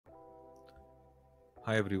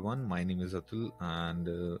Hi everyone, my name is Atul and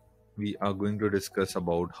we are going to discuss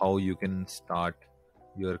about how you can start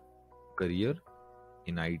your career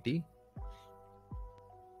in IT.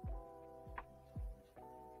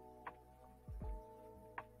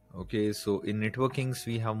 Okay, so in networkings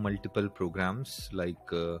we have multiple programs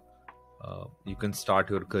like you can start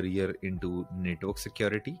your career into network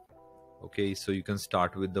security. Okay, so you can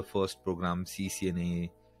start with the first program CCNA.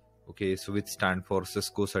 Okay, so which stand for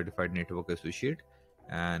Cisco Certified Network Associate,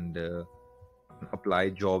 and apply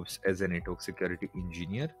jobs as a network security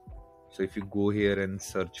engineer. So if you go here and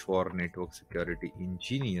search for network security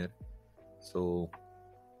engineer, so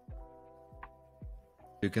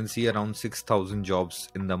you can see around 6,000 jobs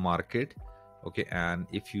in the market. Okay, and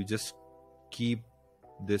if you just keep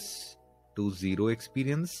this to zero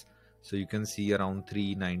experience, so you can see around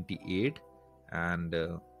 398, and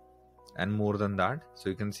more than that. So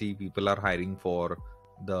you can see people are hiring for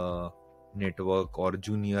the network or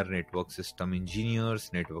junior network system engineers,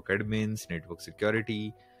 network admins, network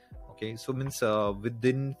security. Okay, so means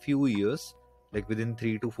within few years, like within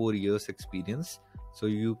 3 to 4 years experience, so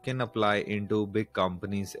you can apply into big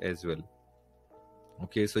companies as well.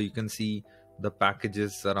 Okay, so you can see the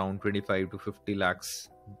packages around 25 to 50 lakhs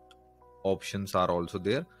options are also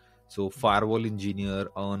there. So firewall engineer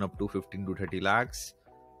earn up to 15 to 30 lakhs.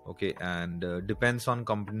 Okay, and depends on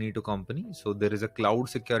company to company. So there is a cloud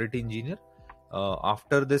security engineer.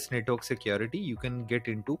 After this network security, you can get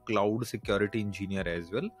into cloud security engineer as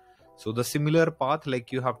well. So the similar path,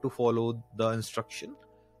 like you have to follow the instruction.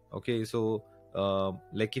 Okay, so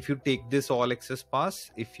like if you take this all access pass,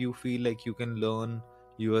 if you feel like you can learn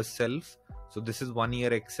yourself, so this is 1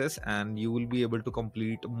 year access and you will be able to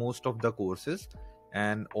complete most of the courses,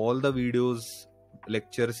 and all the video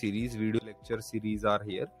lecture series are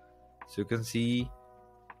here. So you can see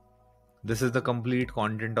this is the complete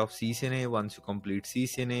content of CCNA. Once you complete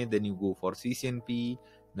CCNA, then you go for CCNP,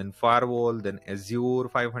 then firewall, then Azure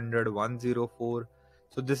 500 104.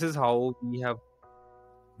 So this is how we have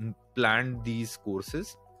planned these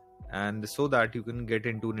courses, and so that you can get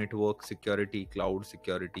into network security, cloud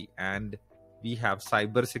security, and we have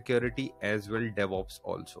cyber security as well, DevOps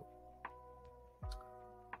also.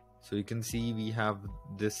 So you can see we have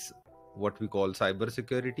this what we call cyber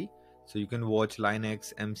security. So you can watch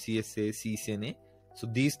Linux, MCSA, CCNA. So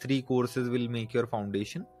these three courses will make your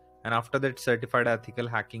foundation, and after that certified ethical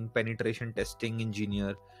hacking penetration testing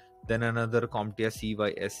engineer, then another CompTIA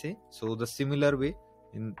CYSA. So the similar way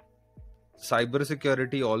in cyber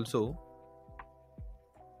security also,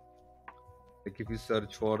 like if you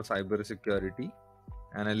search for cyber security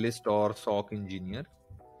analyst or SOC engineer,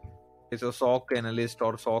 so SOC analyst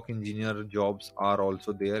or SOC engineer jobs are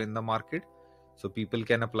also there in the market. So people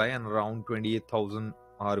can apply, and around 28,000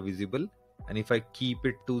 are visible. And if I keep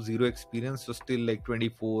it to zero experience, so still like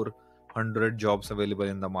 2,400 jobs available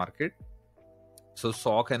in the market. So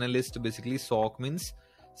SOC analyst, basically SOC means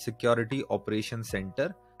security operations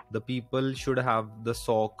center. The people should have the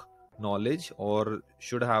SOC knowledge or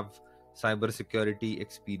should have cyber security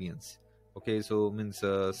experience. Okay, so means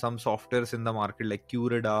some softwares in the market like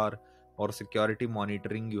QRadar or security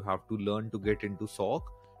monitoring, you have to learn to get into SOC,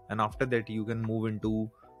 and after that you can move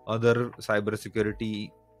into other cyber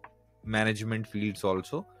security management fields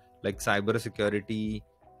also, like cyber security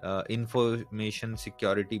information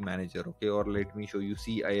security manager. Okay, or let me show you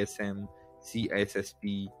CISM,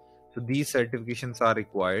 CISSP. So these certifications are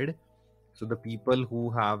required. So the people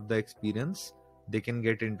who have the experience, they can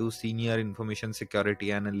get into senior information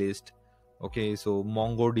security analyst. Okay, so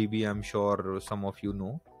MongoDB, I'm sure some of you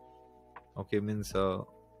know. Okay, means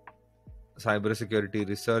cyber security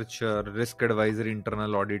researcher, risk advisor,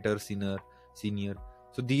 internal auditor, senior.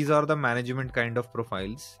 So these are the management kind of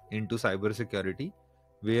profiles into cyber security,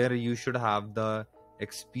 where you should have the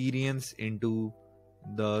experience into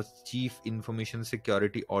the chief information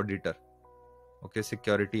security auditor. Okay,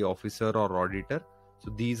 security officer or auditor.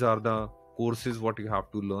 So these are the courses what you have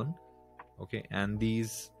to learn. Okay, and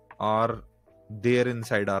these are there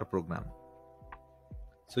inside our program.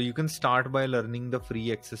 So you can start by learning the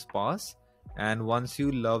free access pass, and once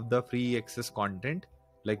you love the free access content,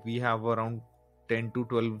 like we have around 10 to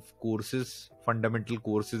 12 courses, fundamental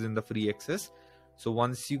courses in the free access. So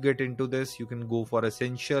once you get into this, you can go for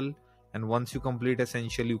essential, and once you complete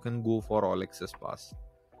essential, you can go for all access pass.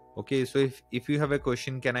 Okay, so if you have a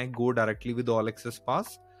question, can I go directly with all access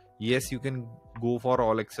pass? Yes, you can go for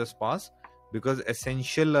all access pass, because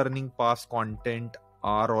essential learning pass content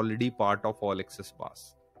are already part of all access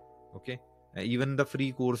pass. Okay, even the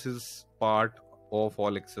free courses part of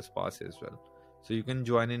all access pass as well. So you can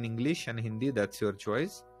join in English and Hindi, that's your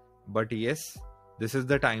choice. But yes, this is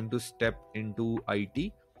the time to step into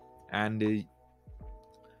IT. And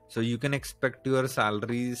so you can expect your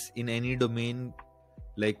salaries in any domain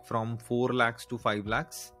like from 4 lakhs to 5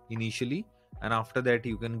 lakhs initially, and after that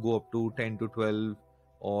you can go up to 10 to 12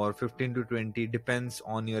 or 15 to 20, depends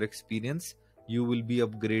on your experience. You will be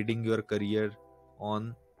upgrading your career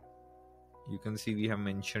on, you can see we have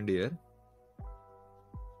mentioned here.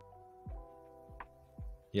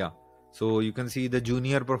 Yeah, so you can see the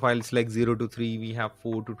junior profiles like 0 to 3, we have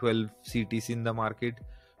 4 to 12 CTC in the market,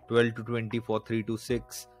 12 to 20 for 3 to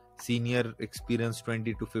 6, senior experience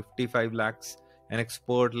 20 to 55 lakhs, an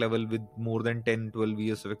expert level with more than 10-12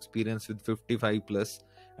 years of experience with 55 plus.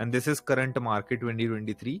 And this is current market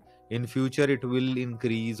 2023. In future it will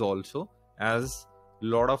increase also, as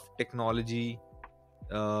lot of technology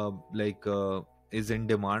is in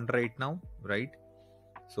demand right now, right?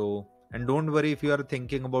 So, and don't worry if you are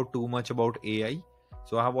thinking about too much about AI.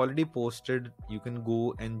 So I have already posted, you can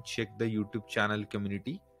go and check the YouTube channel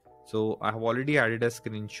community. So I have already added a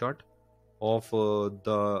screenshot of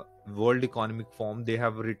the World Economic Forum. They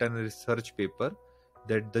have written a research paper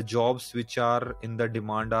that the jobs which are in the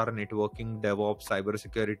demand are networking, DevOps,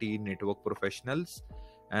 cybersecurity, network professionals,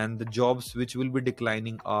 and the jobs which will be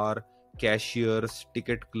declining are cashiers,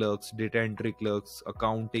 ticket clerks, data entry clerks,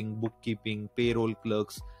 accounting, bookkeeping, payroll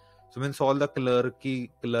clerks. So means all the clerk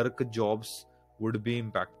jobs would be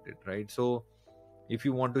impacted, right? So if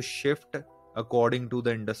you want to shift according to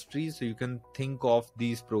the industry, so you can think of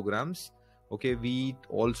these programs. Okay, we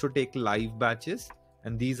also take live batches,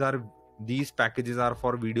 and these packages are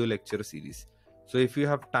for video lecture series. So if you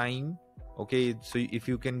have time, okay, so if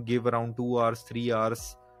you can give around 2 hours 3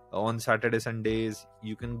 hours on Saturday Sundays,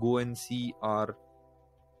 you can go and see our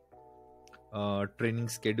training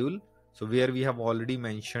schedule. So where we have already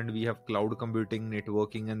mentioned, we have cloud computing,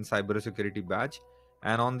 networking and cybersecurity batch,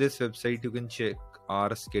 and on this website you can check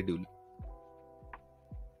our schedule.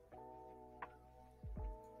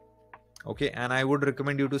 Okay, and I would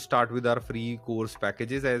recommend you to start with our free course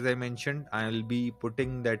packages. As I mentioned, I'll be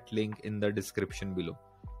putting that link in the description below.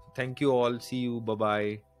 Thank you all. See you. Bye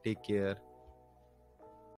bye. Take care.